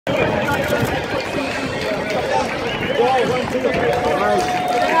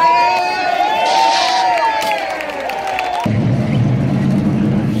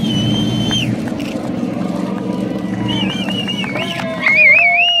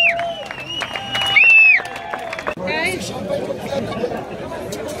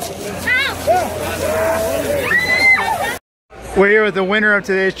We're here with the winner of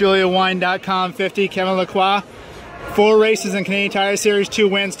today's JuliaWine.com 50, Kevin Lacroix. 4 races in Canadian Tire Series, 2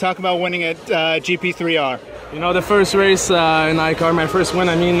 wins. Talk about winning at GP3R. You know, the first race in NASCAR, my first win,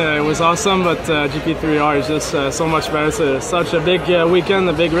 I mean, it was awesome, but GP3R is just so much better. It's such a big weekend,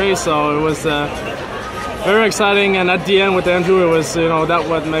 a big race, so it was very exciting. And at the end with Andrew, it was, you know, that's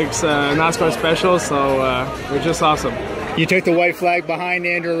what makes NASCAR special, so it was just awesome. You took the white flag behind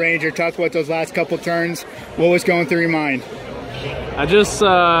Andrew Ranger. Talk about those last couple turns. What was going through your mind? I just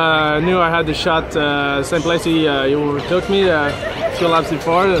knew I had the shot, same place he overtook me a few laps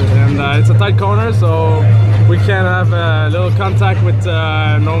before, and it's a tight corner, so we can't have a little contact with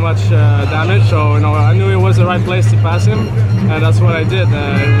no much damage. So, you know, I knew it was the right place to pass him, and that's what I did.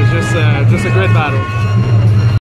 It was just a great battle.